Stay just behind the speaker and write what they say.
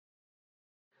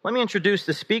let me introduce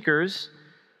the speakers.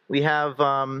 We have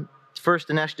first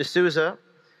Dinesh D'Souza,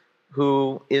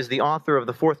 who is the author of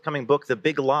the forthcoming book, The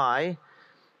Big Lie.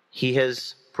 He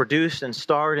has produced and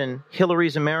starred in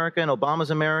Hillary's America and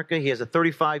Obama's America. He has a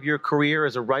 35-year career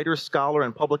as a writer, scholar,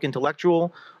 and public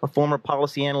intellectual, a former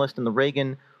policy analyst in the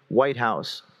Reagan White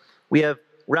House. We have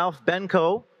Ralph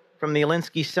Benko from the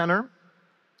Alinsky Center.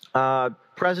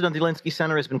 President of the Alinsky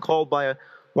Center has been called by a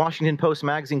Washington Post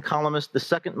magazine columnist the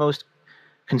second most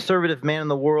conservative man in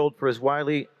the world for his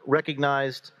widely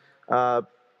recognized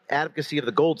advocacy of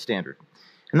the gold standard.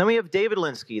 And then we have David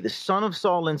Alinsky, the son of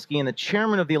Saul Alinsky and the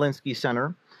chairman of the Alinsky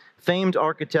Center, famed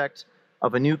architect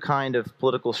of a new kind of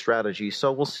political strategy.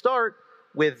 So we'll start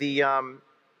with the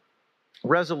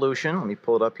resolution. Let me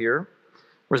pull it up here.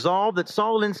 Resolved that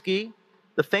Saul Alinsky,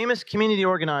 the famous community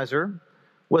organizer,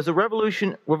 was a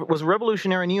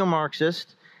revolutionary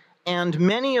neo-Marxist, and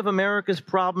many of America's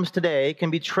problems today can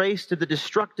be traced to the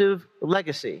destructive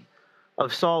legacy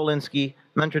of Saul Alinsky,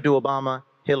 mentor to Obama,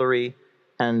 Hillary,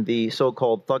 and the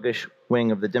so-called thuggish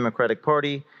wing of the Democratic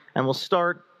Party. And we'll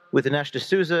start with Dinesh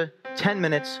D'Souza, 10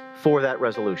 minutes for that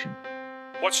resolution.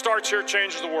 What starts here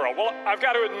changes the world. Well, I've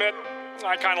got to admit,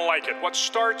 I kind of like it. What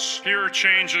starts here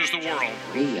changes the world.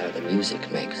 We are the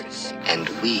music makers, and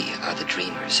we are the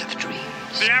dreamers of dreams.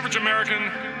 The average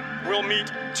American will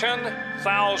meet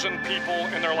 10,000 people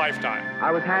in their lifetime.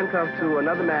 I was handcuffed to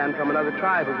another man from another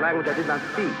tribe whose language I did not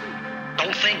speak.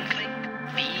 Don't think,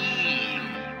 feel.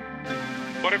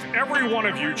 But if every one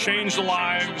of you changed the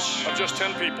lives of just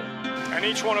 10 people, and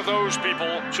each one of those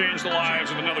people changed the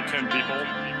lives of another 10 people,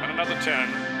 and another 10,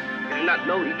 We did not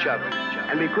know each other,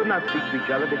 and we could not speak to each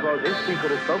other because if we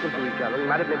could have spoken to each other, we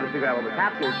might have been able to figure out what was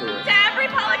happening to us. To every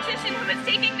politician who is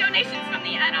taking donations from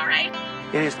the NRA,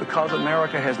 It is because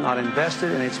America has not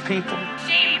invested in its people.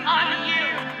 shame on you.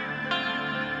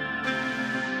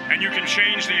 and you can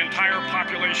change the entire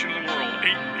population of the world,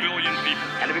 8 billion people.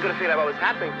 And if we could have figured out what was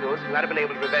happening to us, we might have been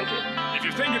able to prevent it. If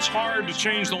you think it's hard to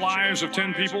change the lives of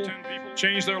 10 people,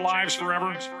 change their lives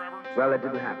forever, Well, that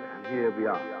didn't happen, and here we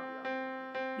are.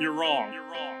 you're wrong.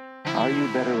 Are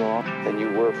you better off than you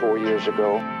were 4 years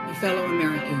ago? Fellow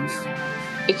Americans,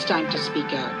 it's time to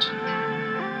speak out.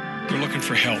 They're looking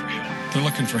for help. They're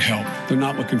looking for help. They're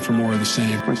not looking for more of the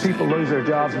same. When people lose their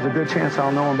jobs, there's a good chance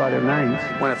I'll know them by their names.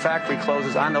 When a factory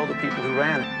closes, I know the people who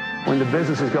ran it. When the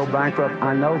businesses go bankrupt,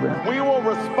 I know them. We will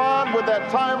respond with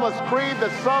that timeless creed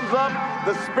that sums up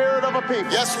the spirit of a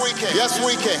people. Yes, we can. Yes,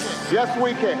 we can. Yes,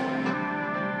 we can.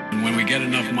 And when we get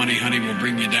enough money, honey, we'll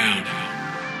bring you down.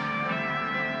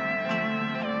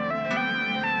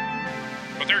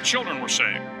 But their children were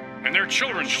saved, and their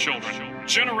children's children.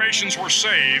 Generations were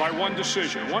saved by one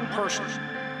decision, one person.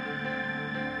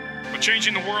 But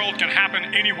changing the world can happen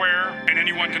anywhere, and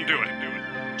anyone can do it.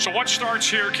 So what starts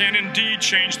here can indeed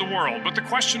change the world. But the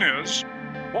question is,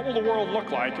 what will the world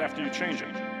look like after you change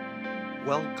it?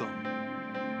 Welcome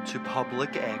to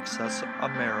Public Access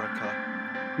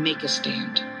America. Make a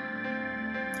stand.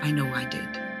 I know I did.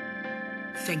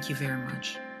 Thank you very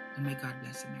much, and may God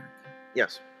bless America.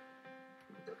 Yes.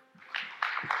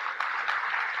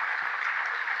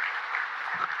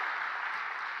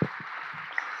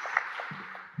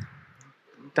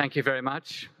 Thank you very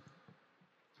much.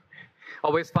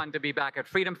 Always fun to be back at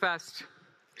Freedom Fest.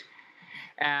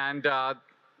 And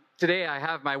today I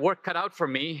have my work cut out for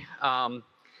me.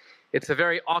 It's a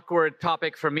very awkward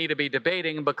topic for me to be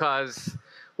debating because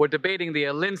we're debating the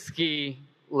Alinsky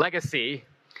legacy.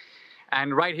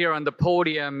 And right here on the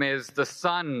podium is the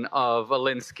son of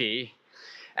Alinsky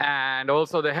and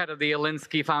also the head of the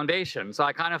Alinsky Foundation. So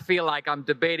I kind of feel like I'm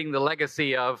debating the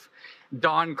legacy of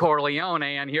Don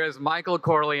Corleone, and here's Michael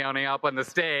Corleone up on the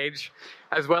stage,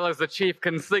 as well as the chief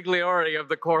consigliere of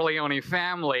the Corleone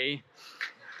family.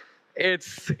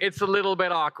 It's a little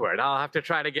bit awkward. I'll have to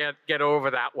try to get over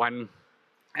that one.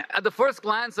 At the first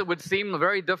glance, it would seem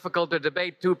very difficult to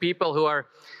debate two people who are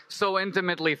so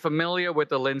intimately familiar with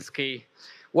Alinsky.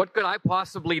 What could I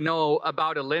possibly know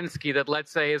about Alinsky that,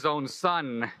 let's say, his own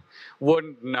son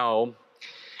wouldn't know?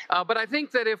 But I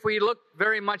think that if we look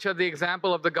very much at the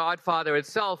example of The Godfather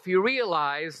itself, you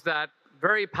realize that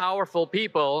very powerful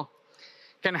people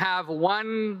can have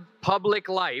one public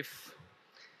life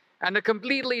and a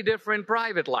completely different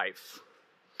private life.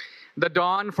 The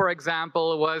Don, for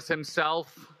example, was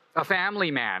himself a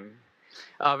family man,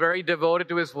 very devoted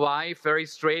to his wife, very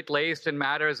straight-laced in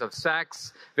matters of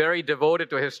sex, very devoted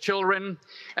to his children.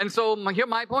 And so here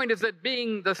my point is that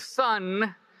being the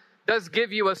son does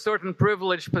give you a certain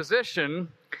privileged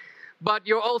position, but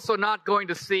you're also not going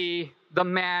to see the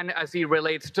man as he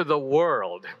relates to the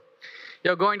world.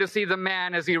 You're going to see the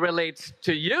man as he relates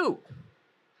to you.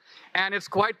 And it's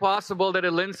quite possible that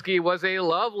Alinsky was a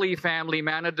lovely family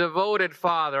man, a devoted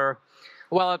father,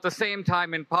 while at the same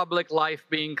time in public life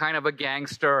being kind of a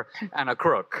gangster and a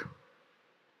crook.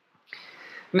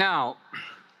 Now,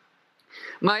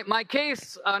 my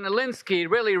case on Alinsky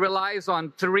really relies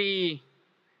on three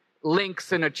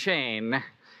links in a chain.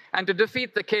 And to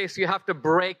defeat the case, you have to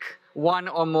break one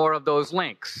or more of those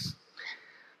links.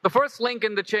 The first link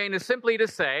in the chain is simply to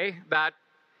say that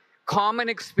common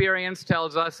experience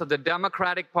tells us that the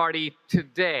Democratic Party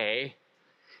today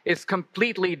is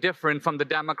completely different from the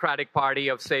Democratic Party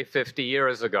of, say, 50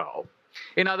 years ago.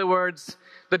 In other words,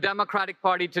 the Democratic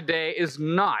Party today is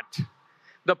not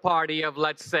the party of,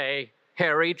 let's say,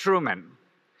 Harry Truman,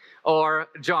 or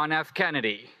John F.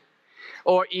 Kennedy,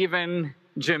 or even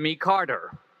Jimmy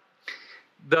Carter.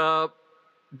 The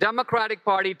Democratic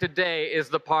Party today is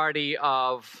the party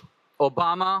of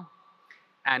Obama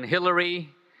and Hillary,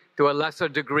 to a lesser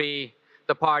degree,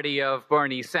 the party of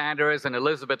Bernie Sanders and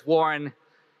Elizabeth Warren.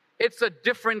 It's a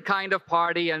different kind of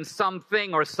party, and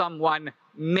something or someone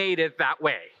made it that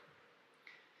way.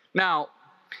 Now,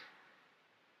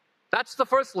 that's the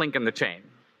first link in the chain.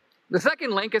 The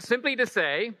second link is simply to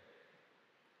say,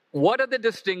 what are the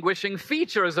distinguishing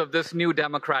features of this new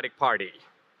Democratic Party?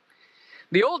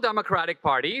 The old Democratic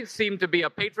Party seemed to be a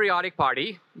patriotic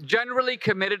party, generally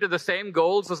committed to the same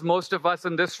goals as most of us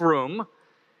in this room,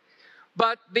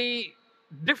 but the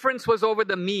difference was over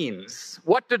the means.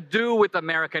 What to do with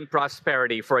American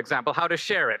prosperity, for example, how to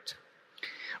share it.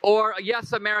 Or,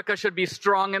 yes, America should be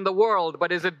strong in the world,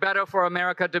 but is it better for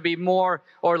America to be more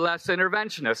or less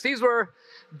interventionist? These were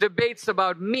debates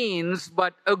about means,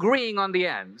 but agreeing on the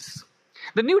ends.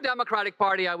 The new Democratic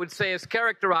Party, I would say, is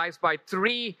characterized by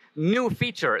three new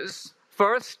features.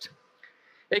 First,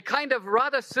 a kind of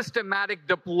rather systematic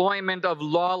deployment of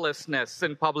lawlessness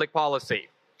in public policy.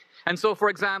 And so, for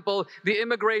example, the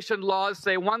immigration laws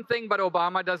say one thing, but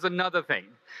Obama does another thing.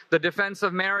 The Defense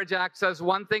of Marriage Act says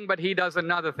one thing, but he does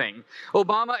another thing.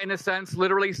 Obama, in a sense,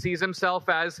 literally sees himself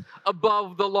as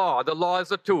above the law. The law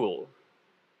is a tool.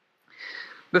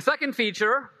 The second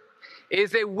feature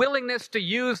is a willingness to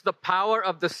use the power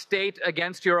of the state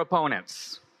against your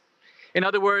opponents. In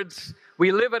other words,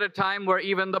 we live at a time where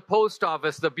even the post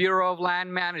office, the Bureau of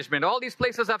Land Management, all these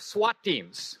places have SWAT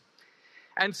teams.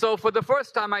 And so for the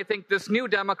first time, I think this new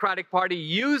Democratic Party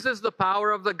uses the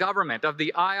power of the government, of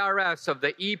the IRS, of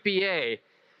the EPA,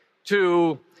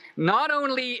 to not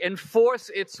only enforce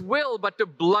its will, but to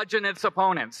bludgeon its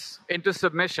opponents into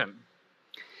submission.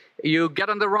 You get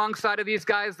on the wrong side of these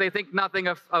guys, they think nothing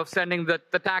of sending the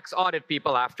tax audit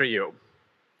people after you.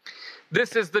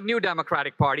 This is the new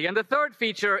Democratic Party. And the third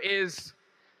feature is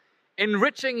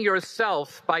enriching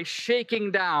yourself by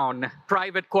shaking down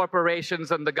private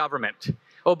corporations and the government.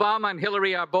 Obama and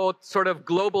Hillary are both sort of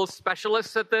global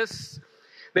specialists at this.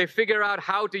 They figure out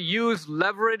how to use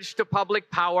leverage to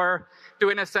public power to,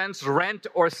 in a sense, rent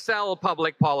or sell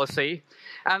public policy.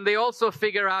 And they also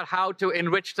figure out how to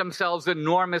enrich themselves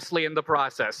enormously in the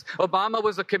process. Obama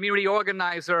was a community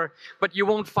organizer, but you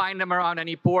won't find him around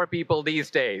any poor people these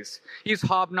days. He's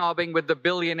hobnobbing with the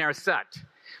billionaire set.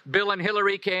 Bill and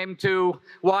Hillary came to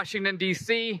Washington,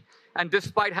 D.C., and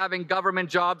despite having government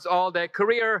jobs all their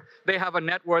career, they have a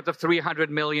net worth of $300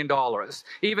 million.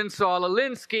 Even Saul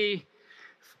Alinsky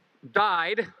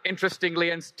died,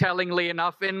 interestingly and tellingly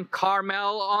enough, in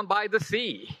Carmel by the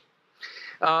sea.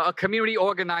 A community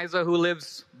organizer who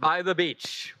lives by the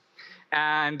beach.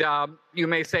 And you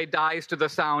may say dies to the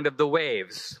sound of the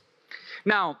waves.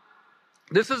 Now,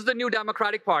 this is the new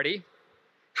Democratic Party.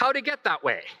 How to get that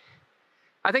way?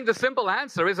 I think the simple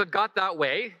answer is it got that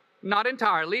way, not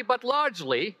entirely, but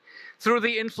largely, through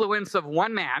the influence of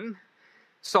one man,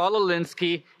 Saul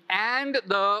Alinsky, and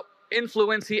the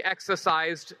influence he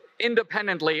exercised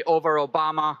independently over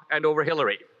Obama and over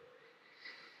Hillary.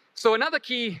 So another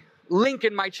key link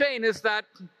in my chain is that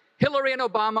Hillary and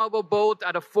Obama were both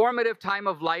at a formative time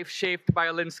of life shaped by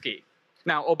Alinsky.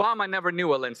 Now, Obama never knew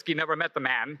Alinsky, never met the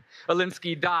man.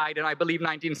 Alinsky died in, I believe,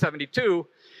 1972.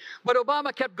 But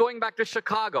Obama kept going back to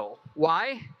Chicago.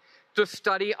 Why? To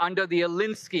study under the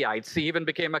Alinskyites. He even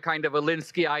became a kind of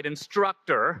Alinskyite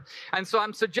instructor. And so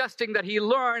I'm suggesting that he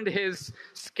learned his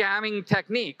scamming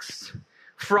techniques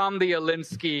from the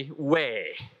Alinsky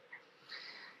way.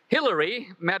 Hillary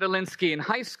met Alinsky in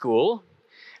high school,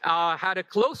 had a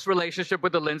close relationship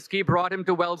with Alinsky, brought him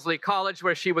to Wellesley College,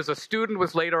 where she was a student,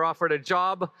 was later offered a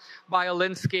job by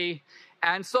Alinsky.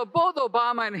 And so both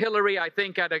Obama and Hillary, I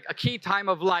think, at a key time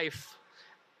of life,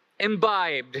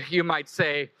 imbibed, you might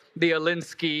say, the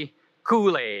Alinsky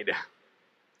Kool-Aid.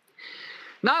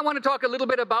 Now I want to talk a little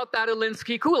bit about that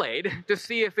Alinsky Kool-Aid to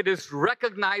see if it is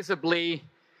recognizably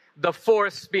the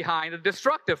force behind, the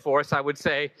destructive force, I would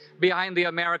say, behind the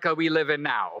America we live in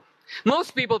now.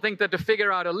 Most people think that to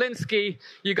figure out Alinsky,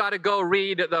 you got to go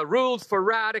read the Rules for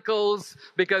Radicals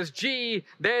because, gee,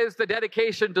 there's the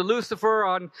dedication to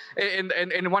Lucifer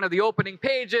in one of the opening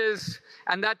pages,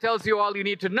 and that tells you all you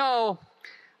need to know.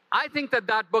 I think that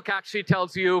that book actually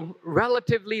tells you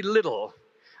relatively little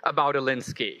about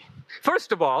Alinsky.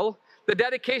 First of all, the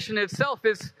dedication itself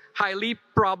is highly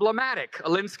problematic.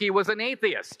 Alinsky was an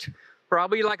atheist,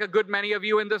 probably like a good many of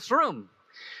you in this room.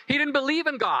 He didn't believe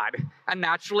in God, and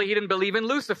naturally he didn't believe in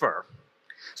Lucifer.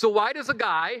 So why does a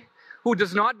guy who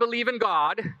does not believe in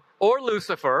God or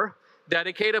Lucifer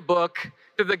dedicate a book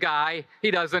to the guy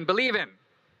he doesn't believe in?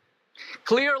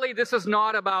 Clearly, this is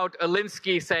not about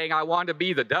Alinsky saying, I want to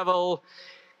be the devil.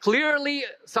 Clearly,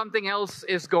 something else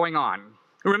is going on.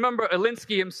 Remember,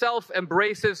 Alinsky himself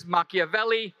embraces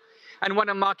Machiavelli, and one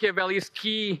of Machiavelli's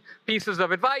key pieces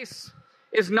of advice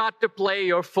is not to play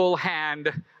your full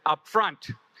hand up front.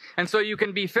 And so you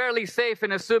can be fairly safe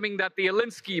in assuming that the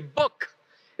Alinsky book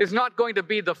is not going to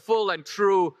be the full and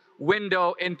true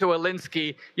window into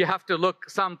Alinsky. You have to look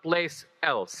someplace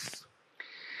else.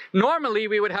 Normally,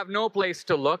 we would have no place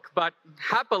to look, but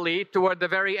happily, toward the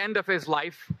very end of his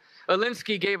life,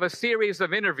 Alinsky gave a series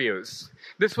of interviews.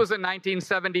 This was in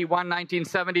 1971,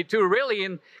 1972,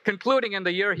 really concluding in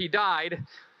the year he died.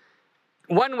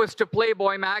 One was to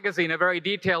Playboy magazine, a very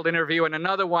detailed interview, and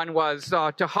another one was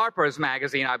to Harper's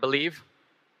magazine, I believe.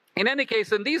 In any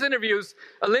case, in these interviews,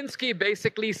 Alinsky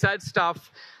basically said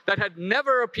stuff that had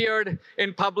never appeared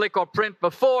in public or print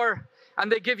before,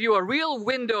 and they give you a real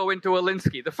window into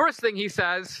Alinsky. The first thing he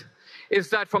says is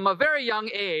that from a very young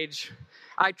age,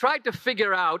 I tried to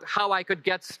figure out how I could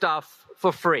get stuff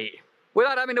for free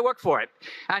without having to work for it.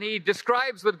 And he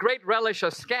describes with great relish a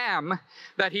scam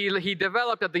that he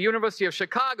developed at the University of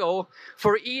Chicago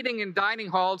for eating in dining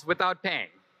halls without paying.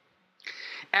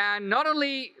 And not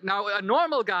only, now a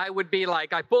normal guy would be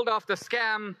like, I pulled off the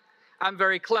scam, I'm a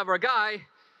very clever guy.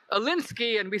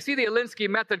 Alinsky, and we see the Alinsky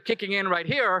method kicking in right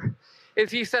here, is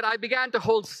he said, I began to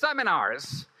hold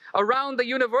seminars around the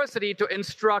university to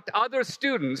instruct other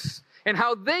students in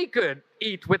how they could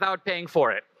eat without paying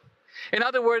for it. In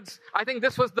other words, I think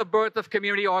this was the birth of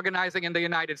community organizing in the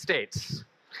United States.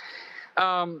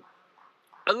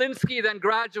 Alinsky then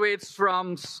graduates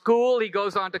from school. He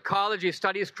goes on to college. He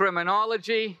studies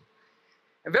criminology.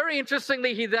 And very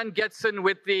interestingly, he then gets in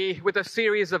with a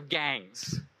series of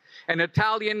gangs. An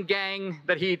Italian gang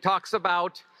that he talks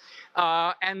about,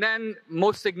 and then,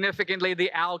 most significantly,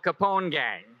 the Al Capone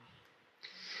gang.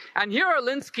 And here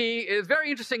Alinsky is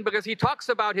very interesting because he talks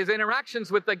about his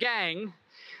interactions with the gang.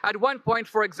 At one point,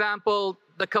 for example,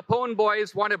 the Capone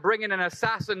boys want to bring in an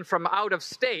assassin from out of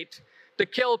state to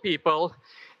kill people.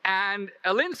 And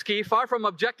Alinsky, far from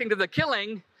objecting to the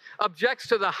killing, objects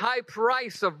to the high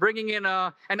price of bringing in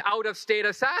an out-of-state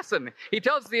assassin. He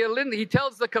tells the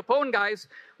Capone guys,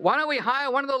 why don't we hire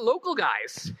one of the local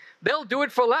guys? They'll do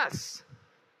it for less.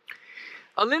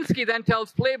 Alinsky then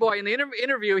tells Playboy in the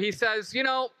interview, he says,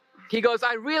 he goes,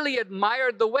 I really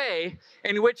admired the way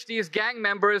in which these gang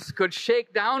members could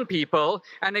shake down people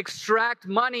and extract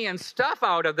money and stuff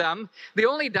out of them. The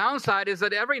only downside is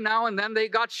that every now and then they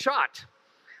got shot.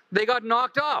 They got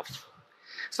knocked off.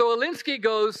 So Alinsky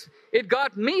goes, it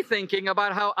got me thinking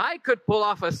about how I could pull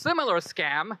off a similar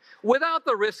scam without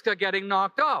the risk of getting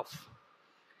knocked off.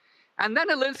 And then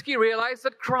Alinsky realized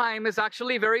that crime is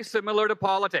actually very similar to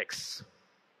politics.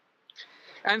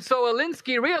 And so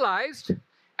Alinsky realized,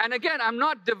 and again, I'm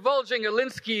not divulging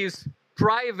Alinsky's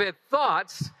private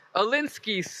thoughts.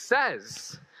 Alinsky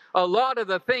says a lot of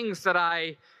the things that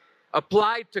I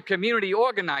applied to community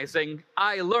organizing,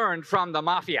 I learned from the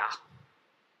mafia.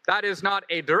 That is not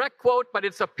a direct quote, but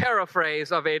it's a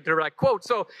paraphrase of a direct quote.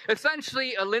 So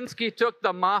essentially, Alinsky took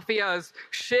the mafia's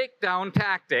shakedown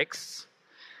tactics,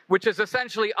 which is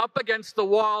essentially up against the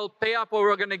wall, pay up or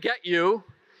we're going to get you,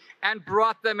 and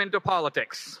brought them into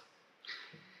politics.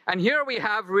 And here we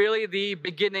have really the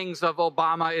beginnings of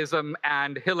Obamaism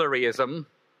and Hillaryism.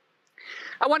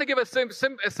 I want to give a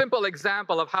simple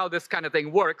example of how this kind of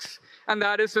thing works, and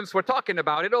that is, since we're talking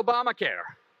about it, Obamacare.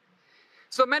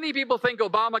 So many people think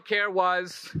Obamacare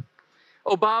was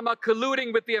Obama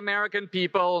colluding with the American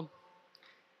people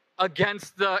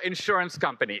against the insurance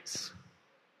companies.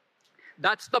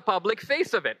 That's the public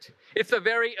face of it. It's a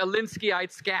very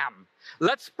Alinskyite scam.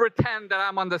 Let's pretend that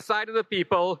I'm on the side of the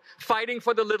people fighting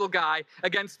for the little guy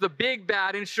against the big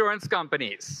bad insurance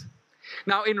companies.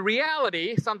 Now, in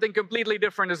reality, something completely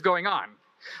different is going on.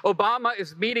 Obama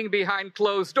is meeting behind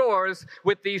closed doors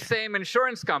with these same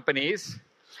insurance companies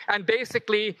and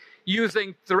basically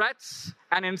using threats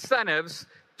and incentives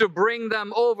to bring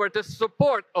them over to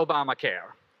support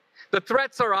Obamacare. The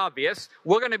threats are obvious.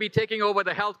 We're going to be taking over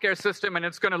the healthcare system, and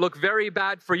it's going to look very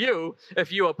bad for you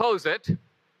if you oppose it.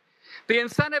 The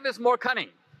incentive is more cunning.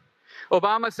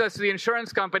 Obama says to the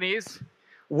insurance companies,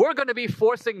 we're going to be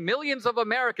forcing millions of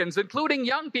Americans, including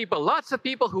young people, lots of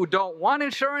people who don't want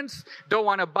insurance, don't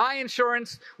want to buy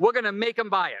insurance, we're going to make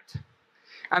them buy it.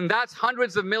 And that's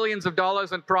hundreds of millions of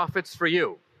dollars in profits for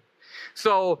you.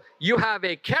 So you have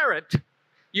a carrot,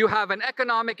 you have an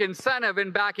economic incentive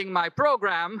in backing my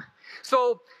program.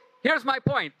 So here's my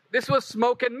point. This was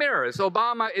smoke and mirrors.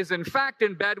 Obama is in fact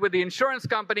in bed with the insurance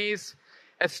companies,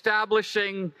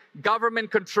 establishing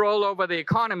government control over the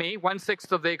economy,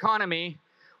 1/6 of the economy,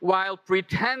 while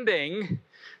pretending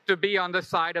to be on the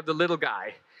side of the little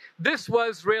guy. This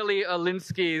was really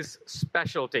Alinsky's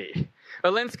specialty.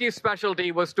 Alinsky's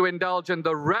specialty was to indulge in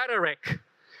the rhetoric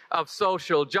of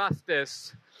social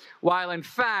justice, while in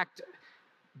fact,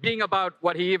 being about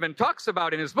what he even talks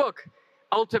about in his book,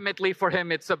 ultimately for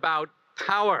him it's about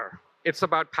power. It's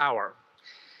about power.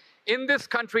 In this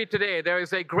country today, there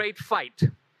is a great fight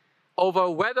over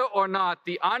whether or not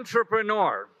the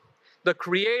entrepreneur, the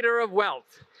creator of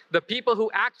wealth, the people who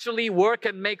actually work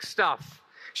and make stuff,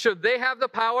 should they have the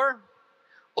power?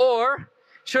 Or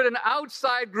should an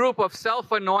outside group of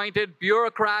self-anointed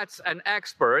bureaucrats and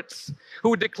experts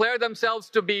who declare themselves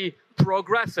to be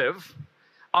progressive,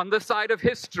 on the side of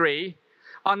history,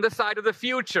 on the side of the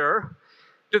future,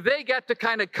 do they get to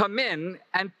kind of come in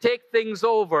and take things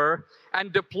over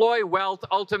and deploy wealth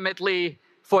ultimately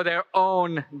for their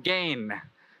own gain,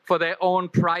 for their own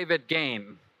private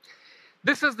gain?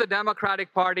 This is the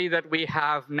Democratic Party that we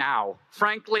have now.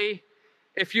 Frankly,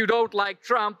 if you don't like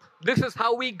Trump, this is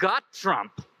how we got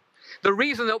Trump. The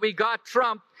reason that we got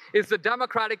Trump is the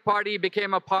Democratic Party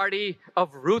became a party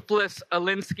of ruthless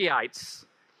Alinskyites.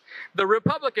 The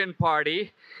Republican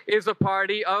Party is a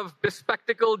party of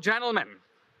bespectacled gentlemen.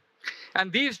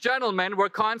 And these gentlemen were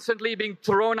constantly being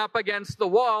thrown up against the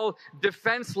wall,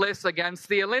 defenseless against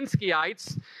the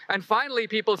Alinskyites. And finally,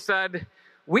 people said,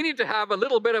 we need to have a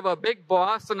little bit of a big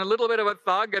boss and a little bit of a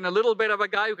thug and a little bit of a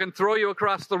guy who can throw you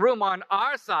across the room on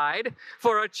our side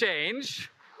for a change.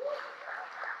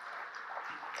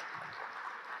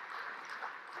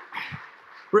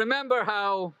 Remember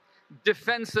how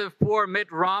defensive poor Mitt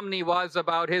Romney was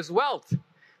about his wealth.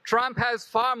 Trump has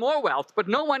far more wealth, but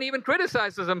no one even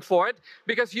criticizes him for it,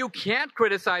 because you can't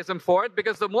criticize him for it,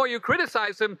 because the more you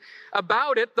criticize him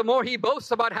about it, the more he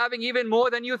boasts about having even more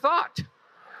than you thought.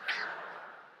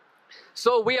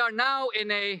 So we are now in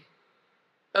a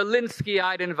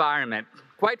Alinskyite environment.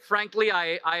 Quite frankly,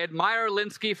 I admire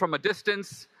Alinsky from a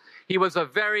distance. He was a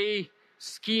very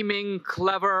scheming,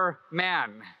 clever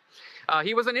man.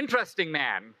 He was an interesting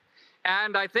man.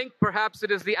 And I think perhaps it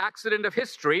is the accident of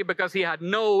history, because he had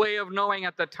no way of knowing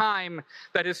at the time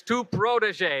that his two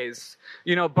proteges,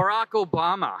 Barack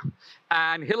Obama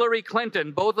and Hillary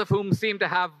Clinton, both of whom seemed to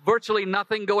have virtually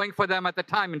nothing going for them at the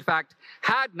time, in fact,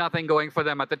 had nothing going for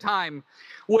them at the time,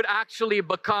 would actually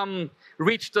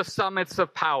reach the summits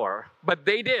of power. But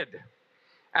they did.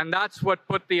 And that's what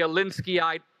put the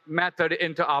Alinskyite method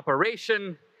into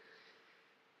operation.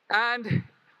 And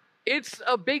it's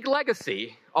a big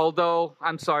legacy, although,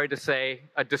 I'm sorry to say,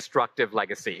 a destructive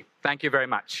legacy. Thank you very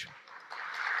much.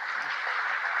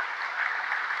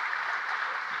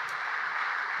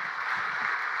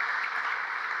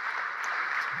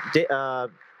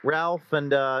 Ralph,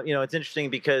 and it's interesting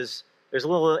because there's a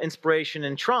little inspiration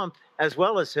in Trump as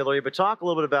well as Hillary, but talk a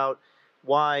little bit about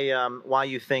why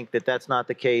you think that that's not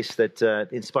the case, that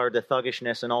inspired the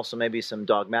thuggishness and also maybe some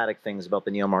dogmatic things about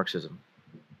the neo-Marxism.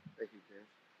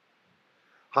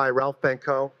 Hi, Ralph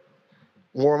Benko.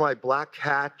 Wore my black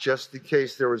hat just in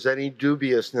case there was any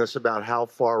dubiousness about how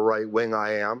far right-wing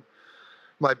I am.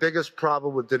 My biggest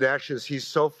problem with Dinesh is he's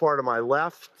so far to my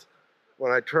left.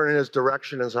 When I turn in his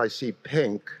direction, as I see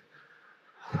pink.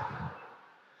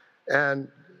 And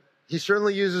he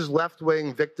certainly uses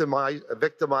left-wing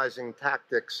victimizing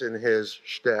tactics in his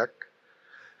shtick.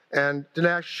 And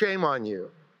Dinesh, shame on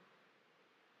you.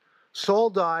 Saul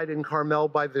died in Carmel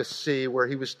by the Sea, where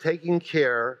he was taking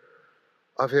care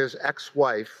of his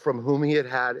ex-wife, from whom he had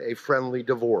had a friendly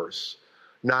divorce,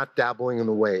 not dabbling in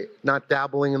the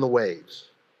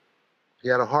waves. He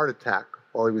had a heart attack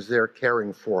while he was there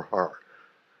caring for her.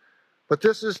 But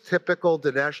this is typical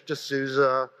Dinesh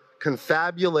D'Souza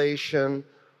confabulation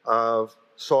of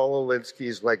Saul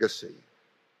Alinsky's legacy.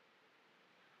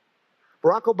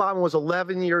 Barack Obama was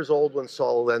 11 years old when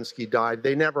Saul Alinsky died.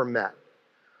 They never met.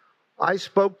 I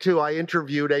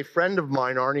interviewed a friend of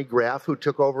mine, Arnie Graf, who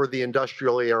took over the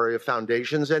industrial area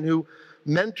foundations and who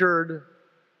mentored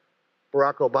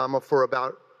Barack Obama for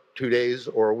about 2 days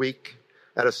or a week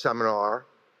at a seminar.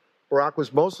 Barack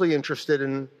was mostly interested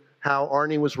in how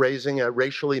Arnie was raising a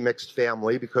racially mixed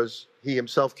family because he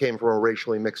himself came from a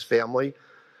racially mixed family.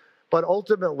 But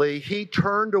ultimately, he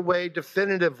turned away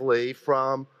definitively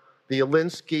from the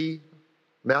Alinsky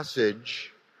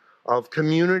message of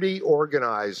community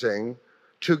organizing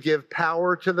to give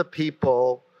power to the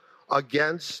people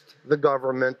against the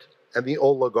government and the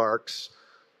oligarchs,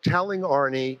 telling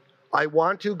Arnie, I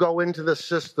want to go into the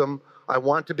system, I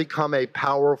want to become a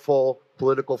powerful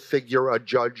political figure, a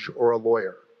judge or a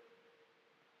lawyer.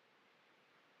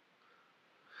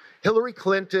 Hillary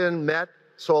Clinton met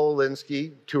Saul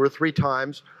Alinsky 2 or 3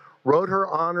 times, wrote her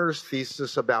honors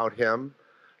thesis about him,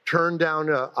 turned down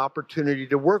an opportunity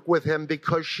to work with him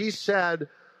because she said,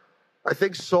 I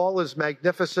think Saul is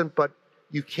magnificent, but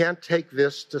you can't take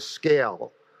this to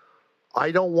scale. I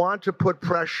don't want to put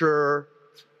pressure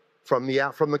from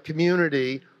the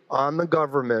community on the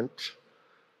government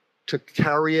to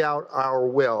carry out our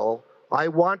will. I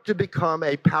want to become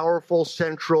a powerful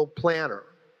central planner.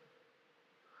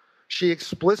 She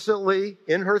explicitly,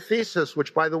 in her thesis,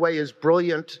 which by the way is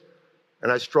brilliant,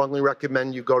 and I strongly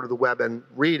recommend you go to the web and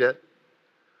read it,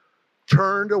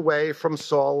 turned away from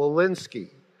Saul Alinsky.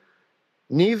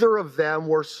 Neither of them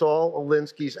were Saul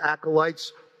Alinsky's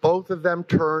acolytes. Both of them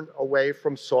turned away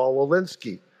from Saul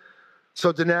Alinsky.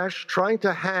 So Dinesh, trying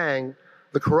to hang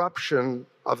the corruption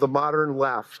of the modern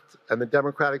left and the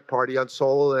Democratic Party on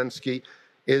Saul Alinsky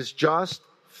is just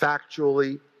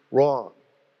factually wrong.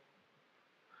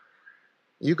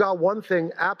 You got one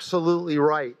thing absolutely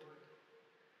right,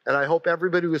 and I hope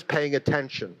everybody was paying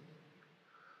attention.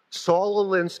 Saul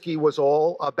Alinsky was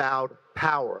all about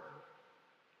power,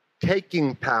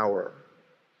 taking power.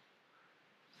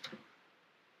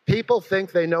 People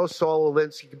think they know Saul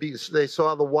Alinsky because they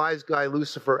saw the wise guy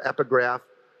Lucifer epigraph.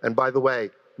 And by the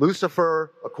way,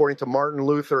 Lucifer, according to Martin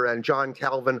Luther and John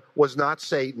Calvin, was not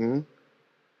Satan.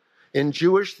 In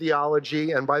Jewish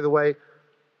theology, and by the way,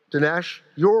 Dinesh,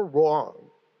 you're wrong.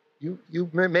 You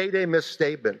made a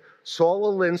misstatement.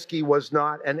 Saul Alinsky was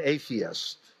not an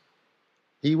atheist.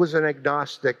 He was an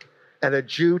agnostic and a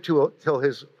Jew till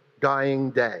his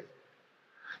dying day.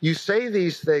 You say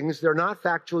these things, they're not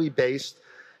factually based,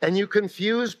 and you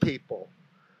confuse people.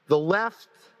 The left,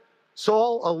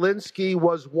 Saul Alinsky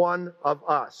was one of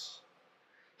us.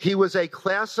 He was a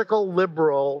classical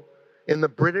liberal in the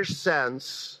British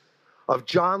sense of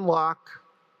John Locke,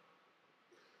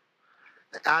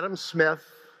 Adam Smith,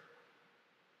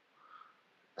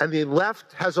 and the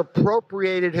left has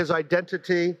appropriated his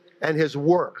identity and his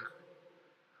work,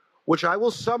 which I will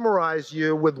summarize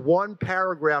you with one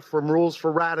paragraph from Rules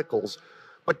for Radicals.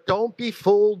 But don't be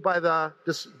fooled by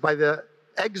the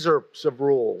excerpts of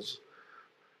Rules.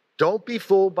 Don't be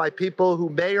fooled by people who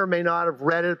may or may not have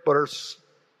read it, but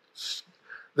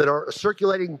that are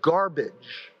circulating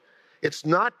garbage. It's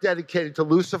not dedicated to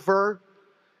Lucifer.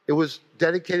 It was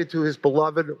dedicated to his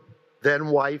beloved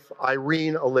then-wife,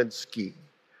 Irene Alinsky.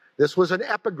 This was an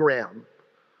epigram,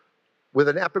 with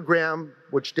an epigram,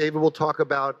 which David will talk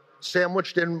about,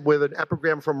 sandwiched in with an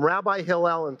epigram from Rabbi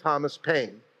Hillel and Thomas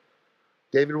Paine.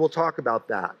 David will talk about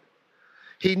that.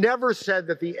 He never said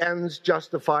that the ends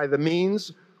justify the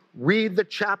means. Read the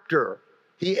chapter.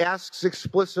 He asks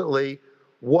explicitly,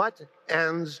 what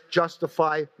ends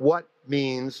justify what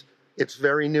means? It's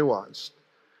very nuanced.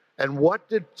 And what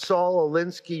did Saul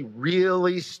Alinsky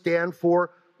really stand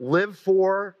for, live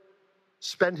for,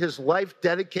 spend his life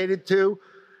dedicated to?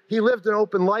 He lived an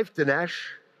open life, Dinesh.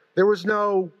 There was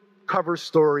no cover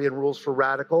story in Rules for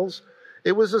Radicals.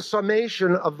 It was a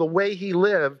summation of the way he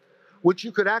lived, which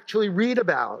you could actually read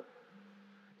about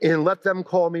in Let Them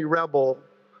Call Me Rebel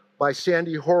by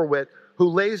Sandy Horwitz, who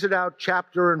lays it out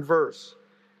chapter and verse.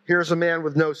 Here's a man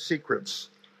with no secrets.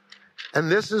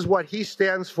 And this is what he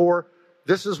stands for.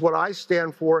 This is what I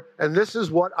stand for. And this is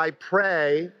what I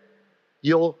pray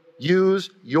you'll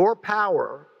use your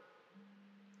power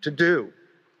to do.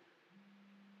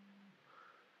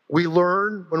 We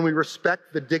learn when we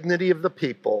respect the dignity of the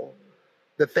people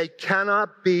that they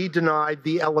cannot be denied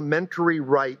the elementary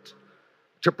right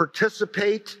to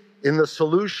participate in the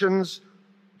solutions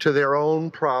to their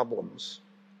own problems.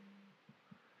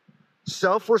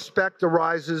 Self-respect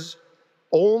arises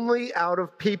only out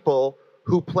of people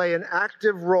who play an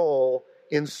active role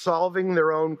in solving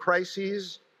their own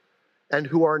crises and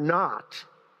who are not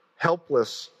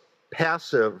helpless,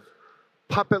 passive,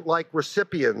 puppet-like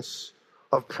recipients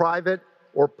of private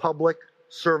or public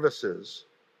services.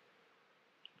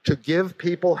 To give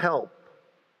people help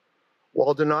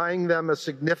while denying them a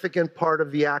significant part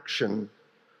of the action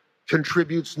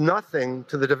contributes nothing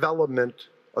to the development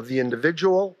of the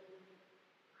individual.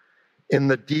 In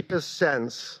the deepest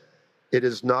sense, it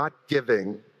is not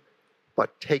giving,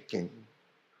 but taking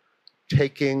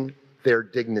their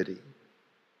dignity.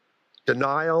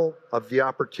 Denial of the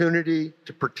opportunity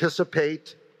to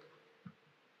participate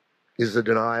is a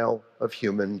denial of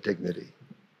human dignity.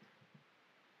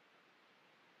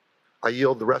 I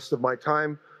yield the rest of my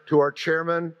time to our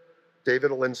chairman,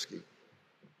 David Alinsky.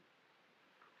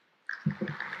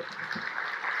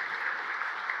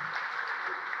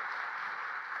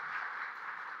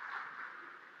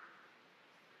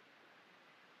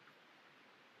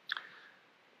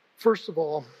 First of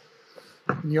all,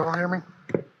 can you all hear me?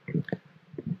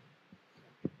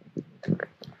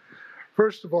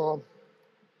 First of all,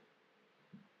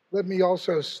 let me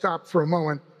also stop for a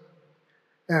moment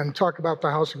and talk about the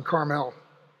house in Carmel.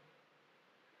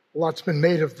 A lot's been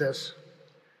made of this.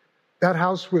 That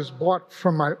house was bought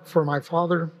for my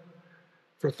father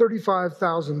for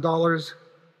 $35,000.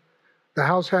 The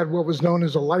house had what was known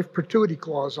as a life perpetuity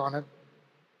clause on it.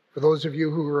 For those of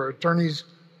you who are attorneys,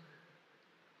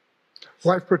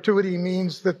 life perpetuity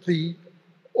means that the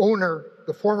owner,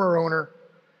 the former owner,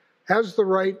 has the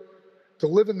right to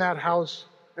live in that house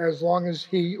as long as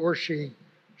he or she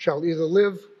shall either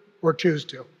live or choose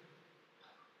to.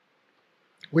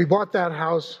 We bought that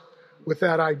house with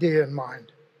that idea in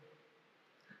mind.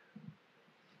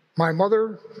 My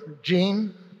mother,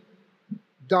 Jean,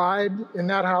 died in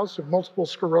that house of multiple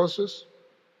sclerosis.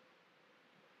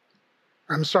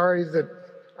 I'm sorry that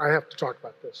I have to talk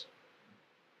about this.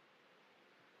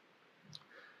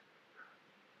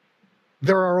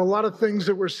 There are a lot of things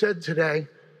that were said today.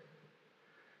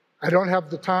 I don't have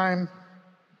the time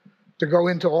to go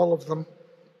into all of them,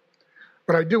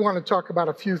 but I do want to talk about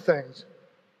a few things.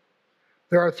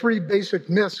 There are three basic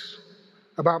myths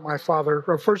about my father.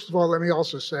 Well, first of all, let me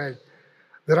also say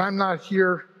that I'm not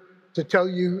here to tell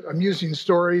you amusing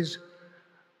stories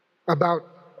about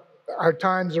our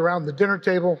times around the dinner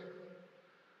table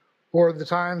or the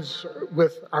times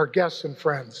with our guests and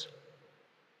friends.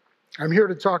 I'm here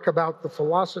to talk about the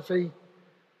philosophy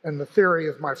and the theory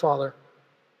of my father.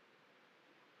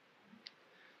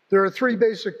 There are three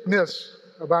basic myths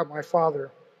about my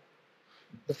father.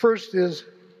 The first is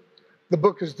the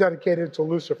book is dedicated to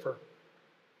Lucifer.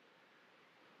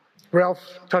 Ralph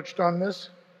touched on this.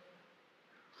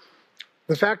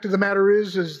 The fact of the matter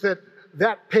is that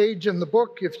that page in the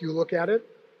book, if you look at it,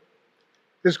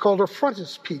 is called a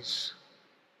frontispiece.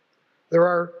 There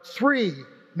are three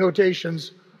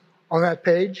notations on that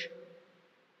page.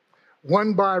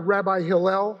 One by Rabbi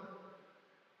Hillel,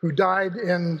 who died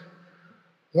in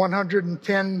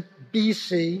 110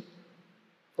 BC,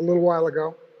 a little while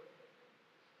ago.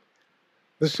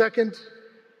 The second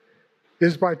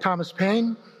is by Thomas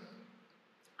Paine,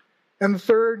 and the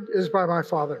third is by my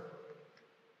father.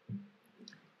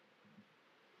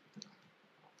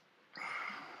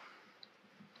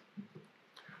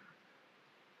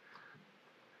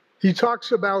 He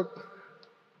talks about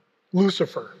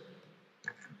Lucifer.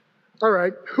 All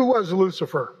right, who was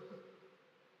Lucifer?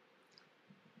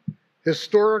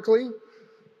 Historically,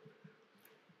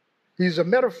 he's a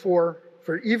metaphor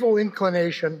for evil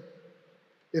inclination.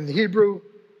 In the Hebrew,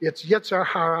 it's Yetzer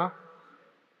Hara,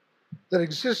 that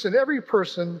exists in every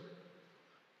person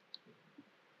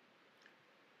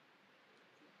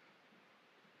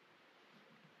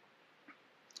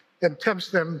and tempts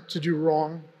them to do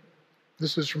wrong.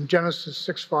 This is from Genesis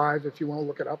 6:5, if you want to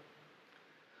look it up.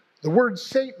 The word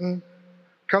Satan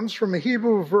comes from a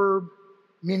Hebrew verb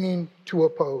meaning to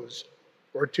oppose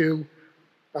or to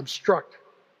obstruct.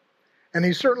 And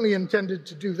he certainly intended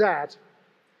to do that,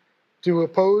 to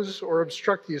oppose or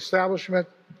obstruct the establishment.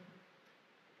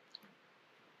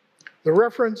 The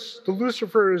reference to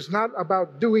Lucifer is not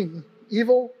about doing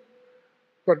evil,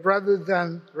 but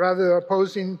rather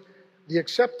opposing the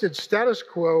accepted status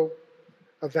quo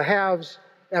of the haves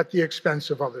at the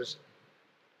expense of others.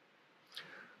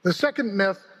 The second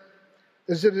myth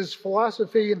is that his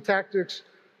philosophy and tactics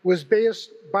was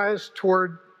biased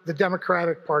toward the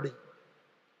Democratic Party.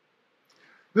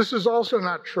 This is also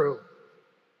not true.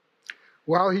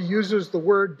 While he uses the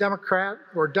word Democrat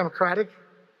or Democratic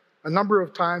a number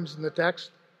of times in the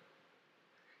text,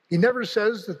 he never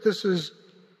says that this is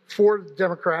for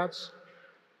Democrats.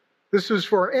 This is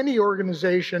for any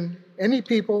organization, any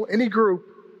people, any group,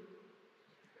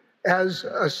 as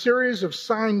a series of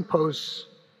signposts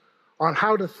on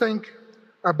how to think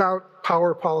about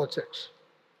power politics.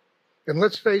 And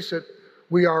let's face it,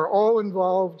 we are all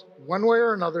involved one way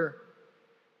or another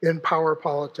in power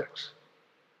politics.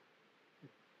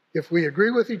 If we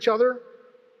agree with each other,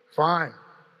 fine.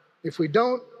 If we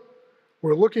don't,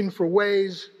 we're looking for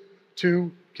ways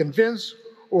to convince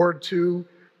or to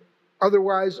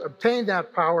otherwise obtain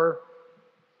that power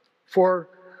for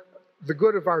the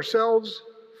good of ourselves,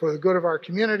 for the good of our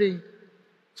community,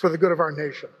 for the good of our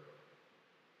nation.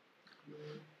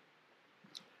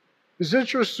 His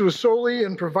interest was solely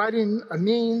in providing a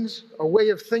means, a way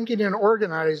of thinking and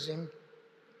organizing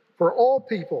for all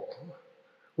people,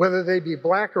 whether they be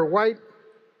black or white,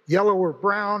 yellow or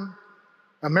brown,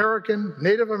 American,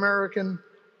 Native American,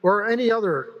 or any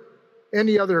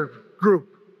other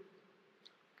group,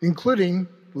 including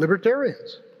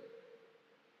libertarians.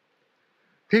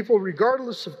 People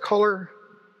regardless of color,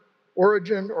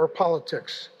 origin, or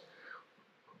politics,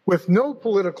 with no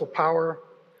political power,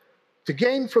 to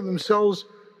gain for themselves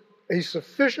a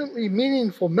sufficiently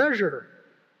meaningful measure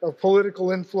of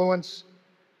political influence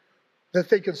that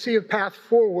they could see a path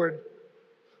forward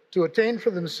to attain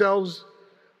for themselves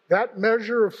that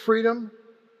measure of freedom,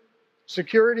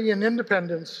 security, and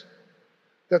independence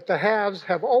that the haves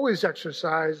have always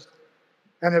exercised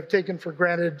and have taken for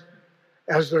granted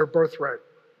as their birthright.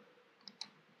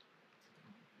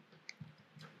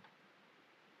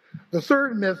 The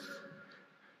third myth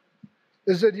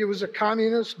is that he was a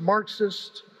communist,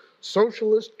 Marxist,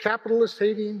 socialist,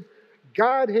 capitalist-hating,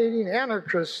 God-hating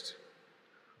anarchist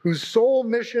whose sole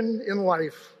mission in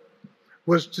life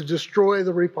was to destroy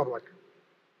the Republic.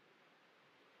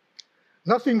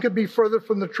 Nothing could be further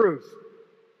from the truth.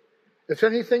 If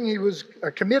anything, he was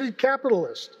a committed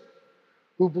capitalist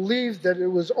who believed that it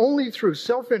was only through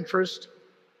self-interest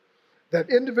that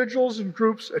individuals and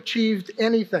groups achieved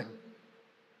anything.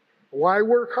 Why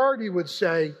work hard, he would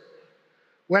say,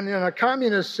 when in a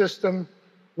communist system,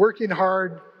 working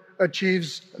hard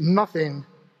achieves nothing,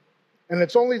 and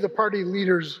it's only the party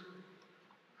leaders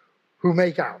who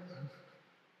make out.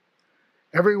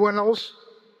 Everyone else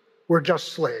were just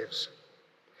slaves.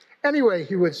 Anyway,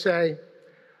 he would say,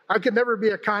 I could never be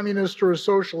a communist or a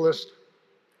socialist.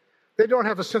 They don't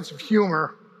have a sense of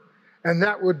humor, and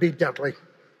that would be deadly.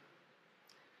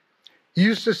 He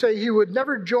used to say he would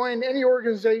never join any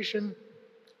organization,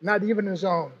 not even his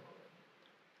own.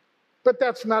 But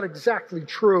that's not exactly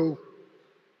true.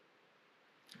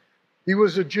 He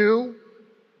was a Jew.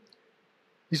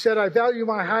 He said, I value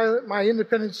my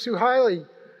independence too highly,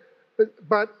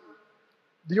 but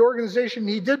the organization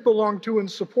he did belong to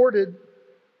and supported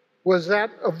was that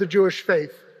of the Jewish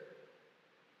faith.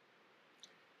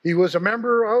 He was a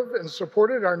member of and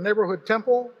supported our neighborhood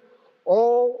temple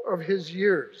all of his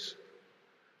years.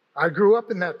 I grew up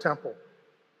in that temple.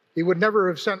 He would never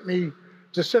have sent me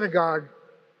to synagogue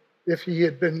if he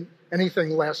had been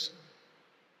anything less.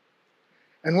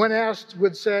 And when asked,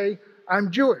 would say,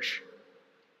 I'm Jewish.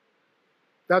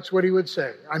 That's what he would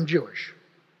say, I'm Jewish.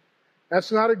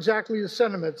 That's not exactly the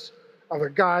sentiments of a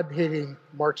God-hating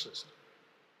Marxist.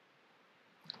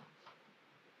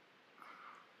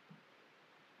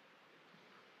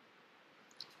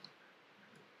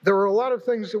 There were a lot of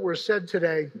things that were said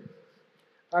today.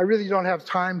 I really don't have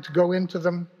time to go into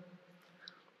them.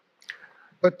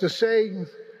 But to say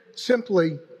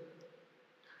simply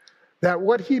that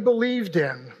what he believed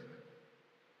in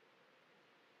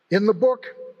the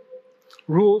book,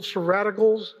 Rules for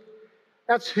Radicals,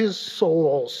 that's his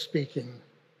soul speaking.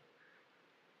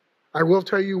 I will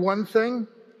tell you one thing,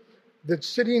 that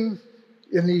sitting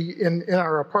in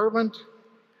our apartment,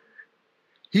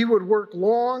 he would work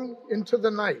long into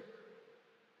the night,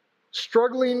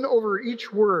 struggling over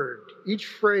each word, each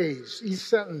phrase, each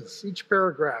sentence, each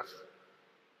paragraph,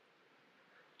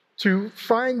 to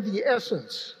find the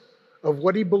essence of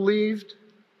what he believed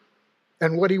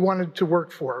and what he wanted to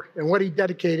work for and what he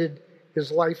dedicated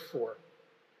his life for.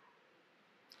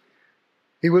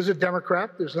 He was a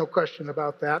Democrat, there's no question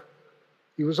about that.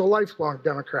 He was a lifelong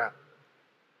Democrat.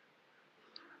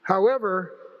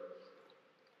 However,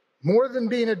 more than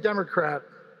being a Democrat,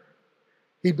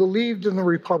 he believed in the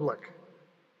Republic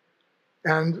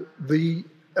and the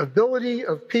ability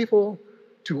of people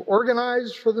to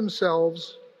organize for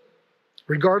themselves,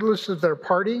 regardless of their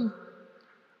party,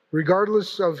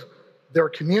 regardless of their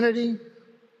community,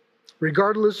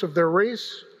 regardless of their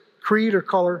race, creed, or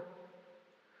color,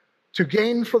 to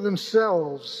gain for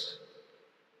themselves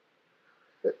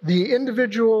the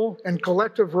individual and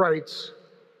collective rights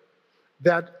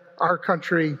that our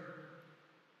country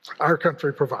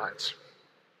provides.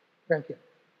 Thank you.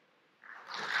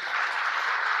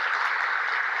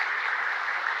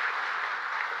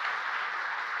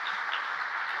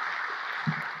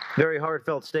 Very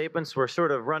heartfelt statements. We're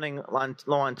sort of running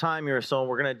low on time here, so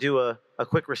we're going to do a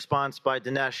quick response by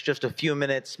Dinesh, just a few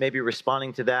minutes, maybe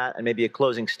responding to that, and maybe a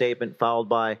closing statement followed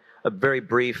by a very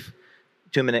brief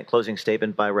 2-minute closing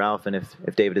statement by Ralph, and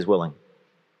if David is willing.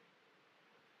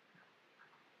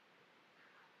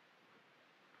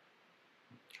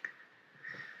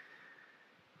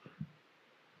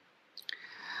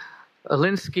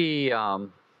 Alinsky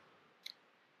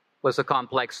was a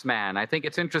complex man. I think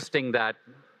it's interesting that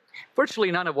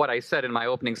virtually none of what I said in my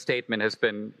opening statement has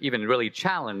been even really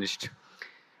challenged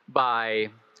by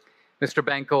Mr.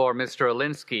 Benko or Mr.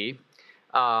 Alinsky.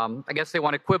 I guess they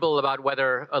want to quibble about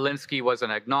whether Alinsky was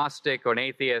an agnostic or an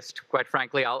atheist. Quite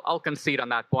frankly, I'll concede on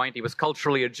that point. He was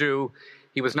culturally a Jew.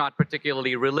 He was not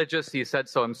particularly religious. He said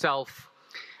so himself.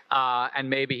 And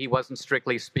maybe he wasn't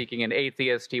strictly speaking an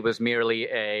atheist. He was merely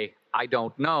a, I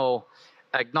don't know,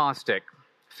 agnostic.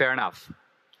 Fair enough.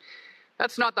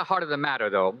 That's not the heart of the matter,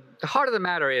 though. The heart of the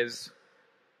matter is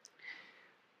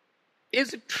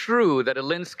it true that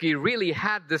Alinsky really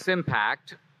had this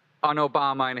impact on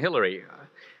Obama and Hillary?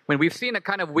 When we've seen a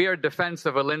kind of weird defense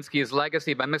of Alinsky's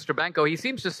legacy by Mr. Benko, he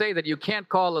seems to say that you can't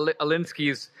call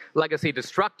Alinsky's legacy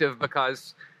destructive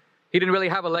because he didn't really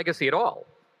have a legacy at all.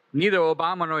 Neither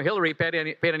Obama nor Hillary paid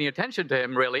any attention to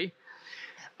him, really.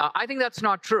 I think that's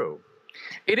not true.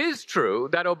 It is true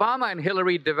that Obama and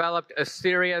Hillary developed a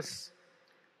serious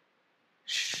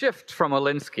shift from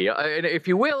Alinsky. If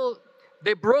you will,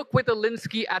 they broke with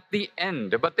Alinsky at the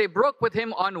end, but they broke with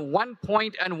him on one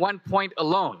point and one point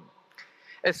alone.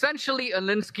 Essentially,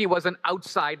 Alinsky was an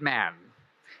outside man.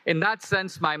 In that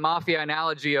sense, my mafia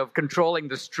analogy of controlling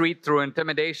the street through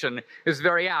intimidation is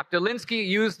very apt. Alinsky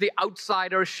used the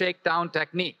outsider shakedown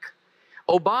technique.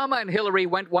 Obama and Hillary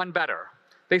went one better.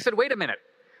 They said, wait a minute.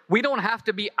 We don't have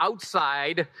to be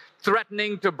outside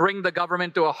threatening to bring the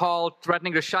government to a halt,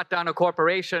 threatening to shut down a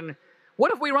corporation.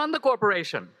 What if we run the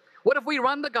corporation? What if we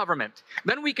run the government?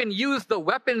 Then we can use the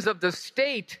weapons of the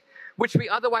state, which we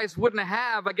otherwise wouldn't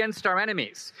have, against our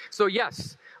enemies. So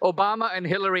yes, Obama and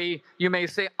Hillary, you may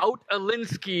say,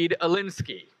 out-Alinsky'd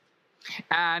Alinsky.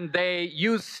 And they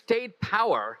used state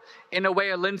power in a way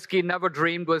Alinsky never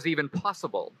dreamed was even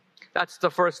possible. That's the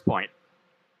first point.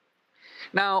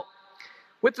 Now,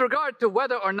 with regard to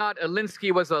whether or not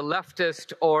Alinsky was a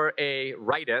leftist or a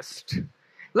rightist,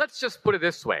 let's just put it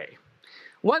this way.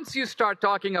 Once you start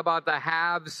talking about the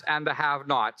haves and the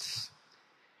have-nots,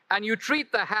 and you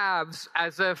treat the haves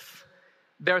as if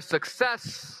their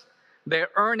success, their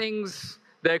earnings,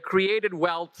 their created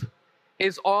wealth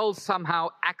is all somehow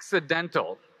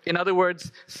accidental. In other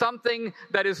words, something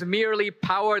that is merely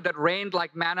power that rained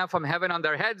like manna from heaven on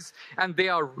their heads, and they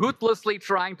are ruthlessly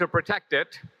trying to protect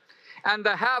it. And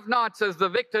the have-nots as the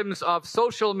victims of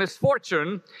social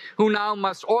misfortune, who now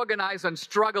must organize and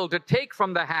struggle to take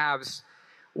from the haves.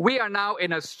 We are now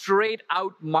in a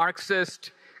straight-out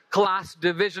Marxist class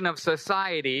division of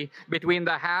society between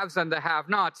the haves and the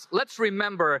have-nots. Let's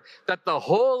remember that the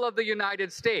whole of the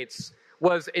United States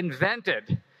was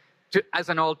invented as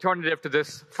an alternative to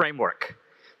this framework.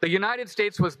 The United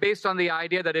States was based on the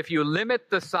idea that if you limit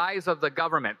the size of the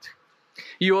government,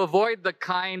 you avoid the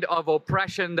kind of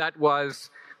oppression that was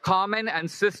common and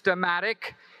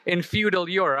systematic in feudal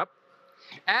Europe,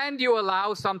 and you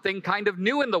allow something kind of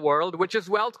new in the world, which is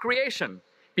wealth creation.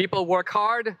 People work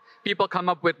hard, people come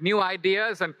up with new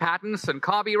ideas and patents and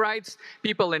copyrights,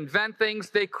 people invent things,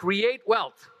 they create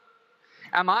wealth.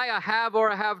 Am I a have or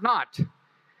a have-not?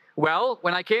 Well,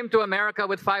 when I came to America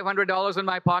with $500 in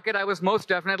my pocket, I was most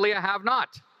definitely a have-not.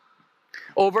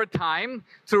 Over time,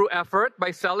 through effort,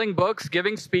 by selling books,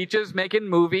 giving speeches, making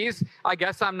movies, I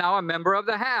guess I'm now a member of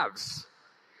the haves.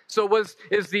 So is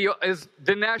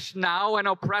Dinesh now an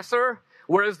oppressor,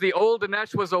 whereas the old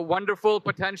Dinesh was a wonderful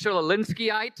potential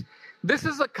Alinskyite? This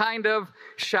is a kind of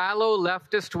shallow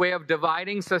leftist way of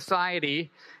dividing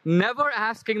society, never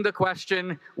asking the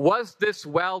question, was this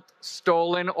wealth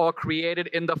stolen or created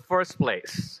in the first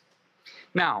place?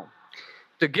 Now,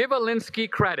 to give Alinsky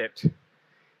credit,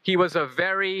 he was a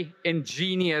very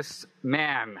ingenious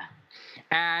man,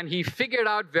 and he figured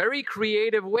out very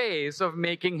creative ways of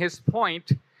making his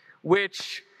point,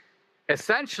 which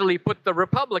essentially put the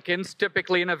Republicans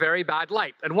typically in a very bad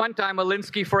light. At one time,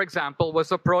 Alinsky, for example,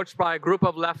 was approached by a group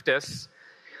of leftists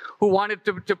who wanted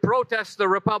to protest the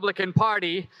Republican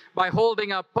Party by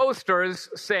holding up posters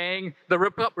saying the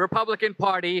Republican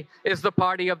Party is the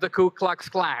party of the Ku Klux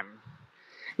Klan.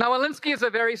 Now, Alinsky is a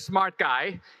very smart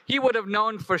guy. He would have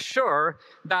known for sure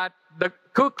that the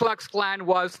Ku Klux Klan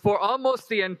was, for almost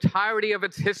the entirety of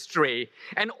its history,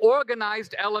 an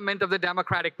organized element of the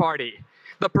Democratic Party.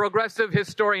 The progressive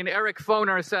historian Eric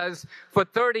Foner says, for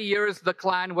 30 years, the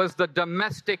Klan was the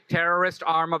domestic terrorist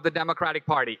arm of the Democratic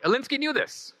Party. Alinsky knew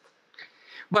this.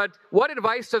 But what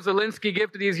advice does Alinsky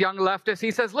give to these young leftists?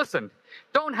 He says, listen,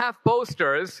 don't have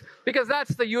posters, because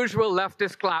that's the usual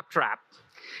leftist claptrap.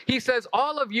 He says,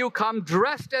 all of you come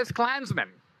dressed as Klansmen.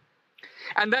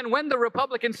 And then when the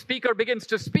Republican speaker begins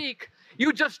to speak,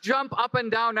 you just jump up and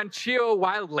down and cheer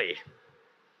wildly.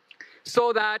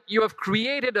 so that you have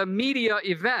created a media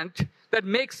event that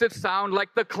makes it sound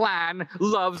like the Klan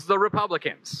loves the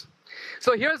Republicans.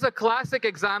 So here's a classic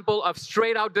example of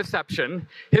straight-out deception,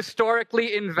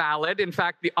 historically invalid, in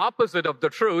fact, the opposite of the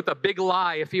truth, a big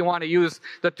lie, if you want to use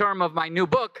the term of my new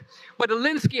book. But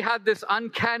Alinsky had this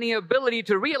uncanny ability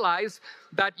to realize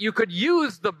that you could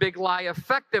use the big lie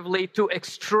effectively to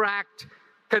extract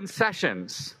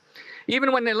concessions.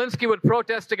 Even when Alinsky would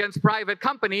protest against private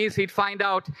companies, he'd find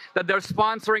out that they're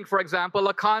sponsoring, for example,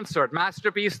 a concert,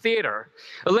 Masterpiece Theater.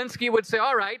 Alinsky would say,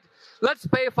 all right, let's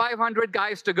pay 500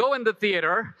 guys to go in the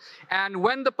theater, and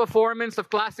when the performance of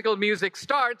classical music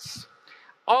starts,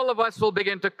 all of us will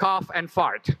begin to cough and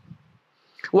fart.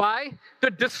 Why? To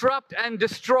disrupt and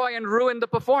destroy and ruin the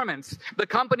performance. The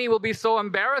company will be so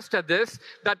embarrassed at this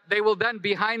that they will then,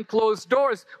 behind closed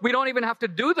doors, we don't even have to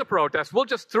do the protest. We'll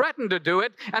just threaten to do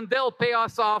it, and they'll pay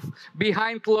us off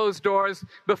behind closed doors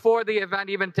before the event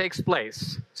even takes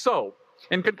place. So,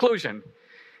 in conclusion,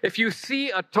 if you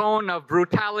see a tone of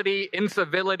brutality,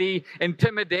 incivility,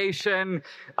 intimidation,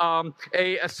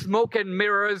 a smoke and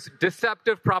mirrors,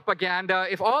 deceptive propaganda,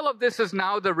 if all of this is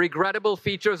now the regrettable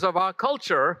features of our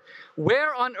culture,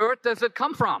 where on earth does it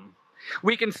come from?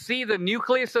 We can see the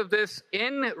nucleus of this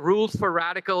in Rules for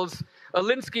Radicals.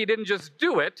 Alinsky didn't just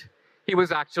do it, he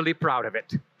was actually proud of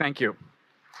it. Thank you.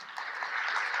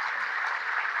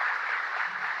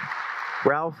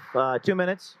 Ralph, 2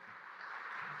 minutes.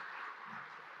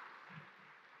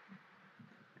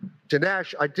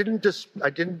 Dinesh, I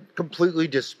didn't completely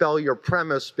dispel your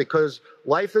premise because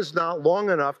life is not long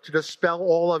enough to dispel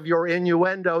all of your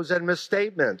innuendos and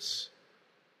misstatements.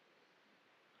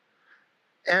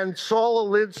 And Saul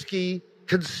Alinsky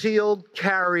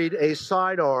carried a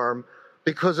sidearm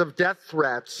because of death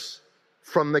threats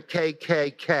from the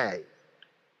KKK.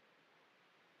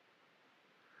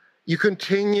 You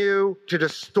continue to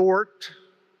distort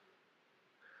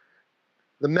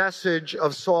the message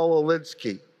of Saul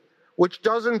Alinsky, which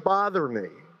doesn't bother me.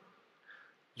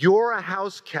 You're a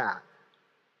house cat.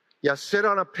 You sit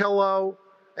on a pillow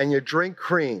and you drink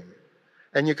cream.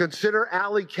 And you consider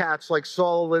alley cats like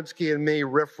Saul Alinsky and me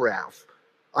riffraff.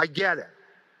 I get it.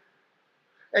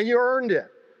 And you earned it.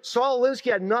 Saul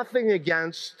Alinsky had nothing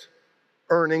against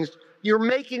earnings. You're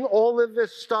making all of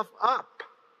this stuff up.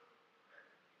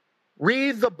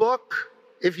 Read the book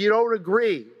if you don't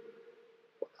agree.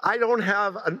 I don't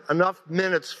have enough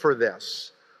minutes for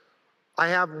this. I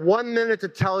have 1 minute to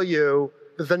tell you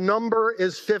that the number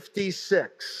is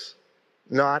 56.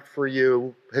 Not for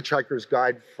you, Hitchhiker's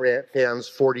Guide fans,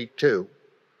 42.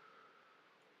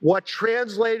 What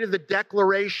translated the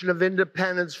Declaration of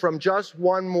Independence from just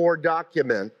one more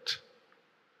document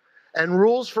and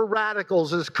Rules for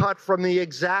Radicals is cut from the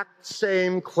exact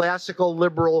same classical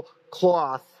liberal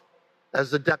cloth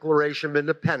as the Declaration of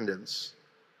Independence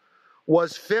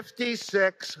was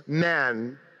 56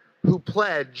 men who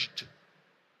pledged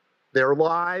their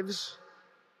lives,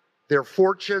 their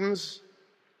fortunes,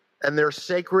 and their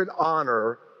sacred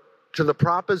honor to the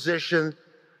proposition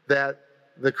that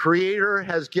the Creator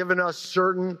has given us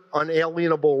certain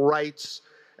unalienable rights,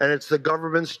 and it's the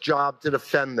government's job to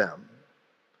defend them.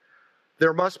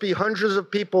 There must be hundreds of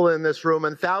people in this room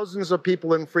and thousands of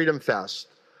people in Freedom Fest.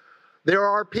 There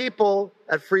are people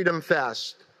at Freedom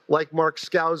Fest, like Mark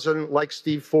Skousen, like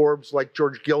Steve Forbes, like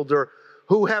George Gilder,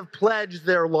 who have pledged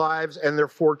their lives and their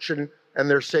fortune and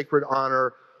their sacred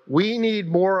honor. We need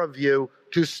more of you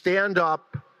to stand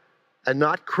up and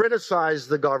not criticize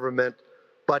the government,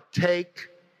 but take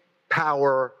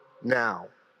power now.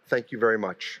 Thank you very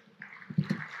much.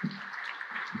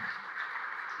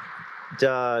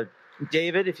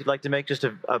 David, if you'd like to make just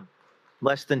a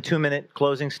less than 2 minute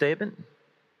closing statement.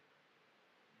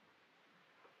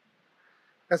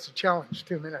 That's a challenge,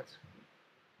 2 minutes.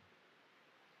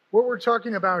 What we're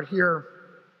talking about here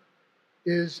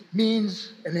is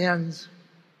means and ends.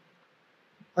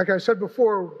 Like I said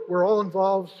before, we're all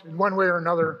involved in one way or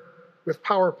another with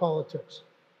power politics.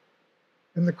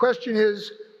 And the question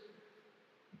is,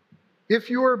 if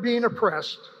you are being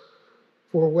oppressed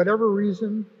for whatever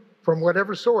reason, from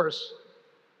whatever source,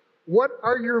 what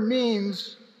are your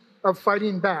means of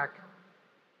fighting back?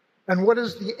 And what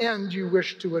is the end you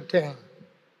wish to attain?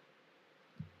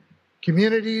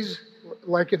 Communities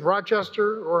like in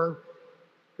Rochester or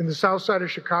in the south side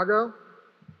of Chicago,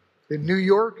 in New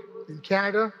York, in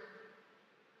Canada,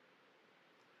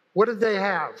 what did they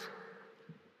have?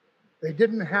 They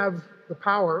didn't have the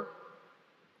power.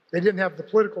 They didn't have the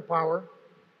political power.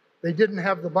 They didn't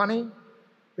have the money.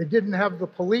 They didn't have the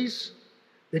police.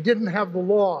 They didn't have the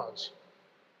laws.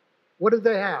 What did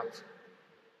they have?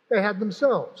 They had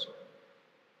themselves.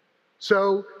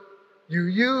 So You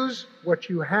use what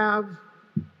you have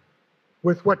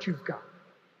with what you've got.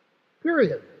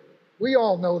 Period. We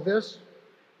all know this.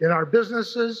 In our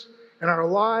businesses, in our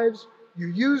lives, you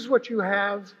use what you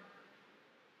have.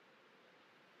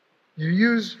 You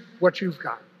use what you've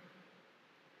got.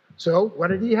 So what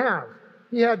did he have?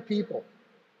 He had people.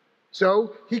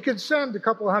 So he could send a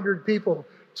couple hundred people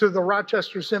to the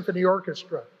Rochester Symphony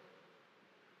Orchestra.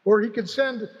 Or he could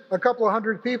send a couple of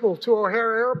hundred people to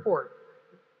O'Hare Airport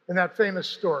in that famous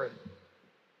story.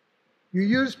 You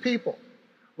use people.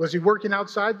 Was he working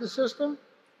outside the system?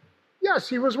 Yes,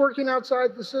 he was working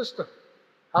outside the system.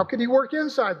 How could he work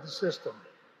inside the system?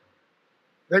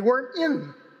 They weren't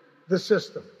in the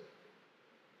system.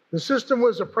 The system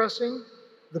was oppressing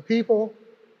the people,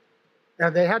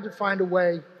 and they had to find a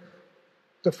way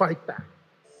to fight back.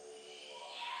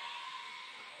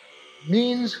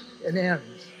 Means and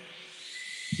ends.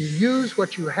 You use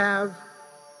what you have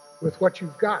with what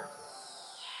you've got.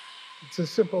 It's as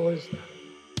simple as that.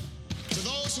 To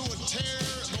those who would tear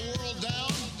the world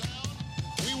down,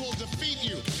 we will defeat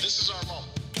you. This is our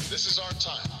moment. This is our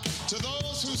time. To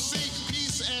those who seek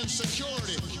peace and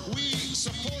security, we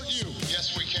support you.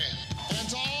 Yes, we can. And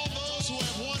to all those who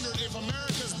have wondered if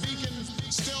America's beacon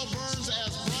still burns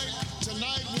as bright,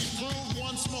 tonight we prove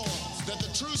once more that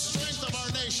the true strength of our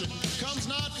nation comes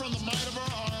not from the might of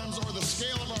our arms or the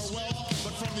scale of our wealth,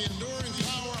 but from the enduring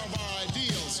power of our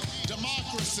ideals,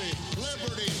 democracy,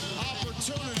 liberty,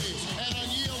 opportunity, and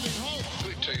unyielding hope.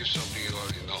 Let me tell you something you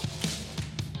already know.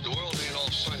 The world ain't all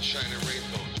sunshine and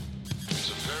rainbows. It's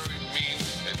a very mean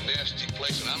and nasty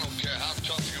place, and I don't care how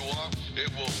tough you are, it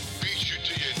will beat you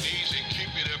to your knees and keep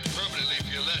you there permanently if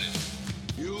you let it.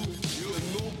 You and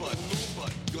nobody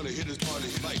gonna hit us hard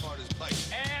as fight.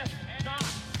 Ask not.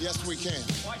 Yes, we can.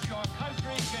 What your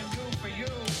country can do for you.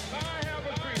 I have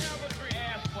a dream.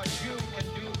 Ask what you can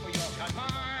do for your country.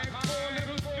 My poor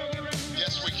little children.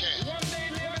 Yes, we can. One day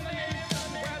live in a nation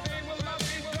where they will not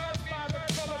be judged by the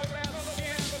color of their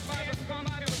skin, but by the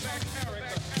content of their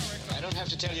character. I don't have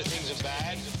to tell you things are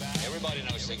bad. Everybody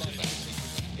knows things are bad.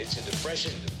 It's a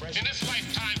depression. In this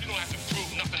lifetime, you don't have to prove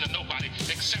nothing to nobody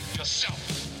except yourself.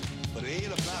 But it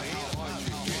ain't about how hard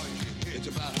you get. It's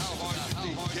about how hard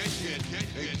you get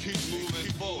and keep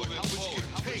moving forward. How much you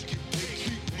can take and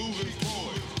keep moving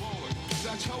forward.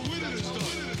 That's how winning is done.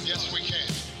 Yes, we can.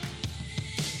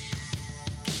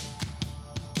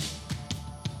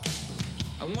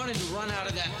 I wanted to run out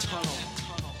of that tunnel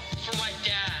for my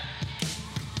dad.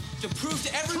 To prove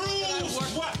to everyone that I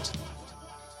worked. What?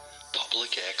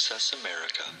 Public Access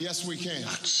America. Yes, we can.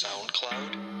 On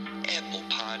SoundCloud, Apple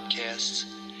Podcasts,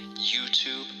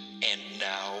 YouTube, and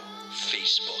now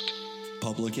Facebook.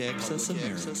 Public Access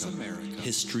America.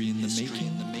 History in the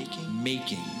making.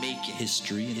 Making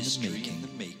history in the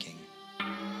making.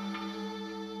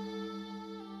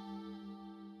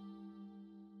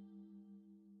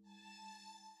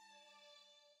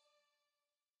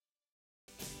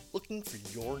 Looking for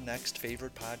your next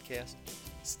favorite podcast?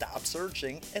 Stop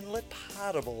searching and let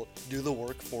Potable do the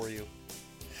work for you.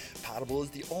 Potable is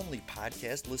the only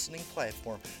podcast listening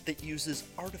platform that uses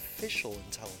artificial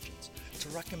intelligence to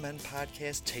recommend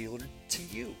podcasts tailored to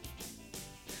you.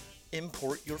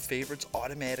 Import your favorites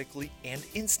automatically and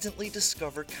instantly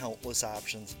discover countless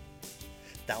options.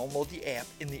 Download the app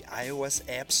in the iOS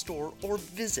App Store or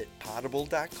visit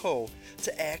potable.co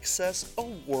to access a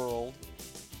world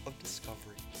of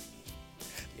discovery.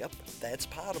 Yep, that's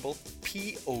Potable.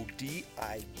 Podibble.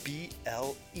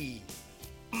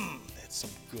 That's some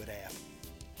good app.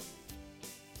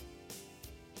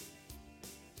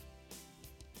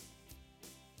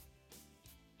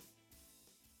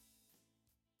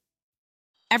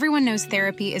 Everyone knows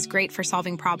therapy is great for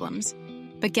solving problems,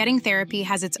 but getting therapy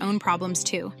has its own problems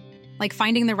too, like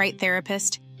finding the right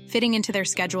therapist, fitting into their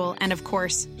schedule, and of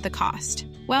course, the cost.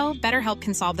 Well, BetterHelp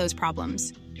can solve those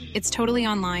problems. It's totally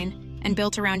online and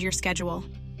built around your schedule.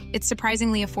 It's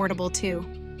surprisingly affordable too.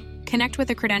 Connect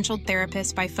with a credentialed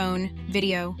therapist by phone,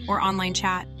 video, or online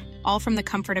chat, all from the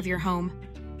comfort of your home.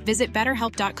 Visit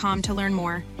BetterHelp.com to learn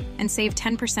more and save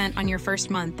 10% on your first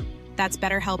month. That's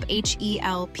BetterHelp,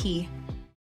 H-E-L-P.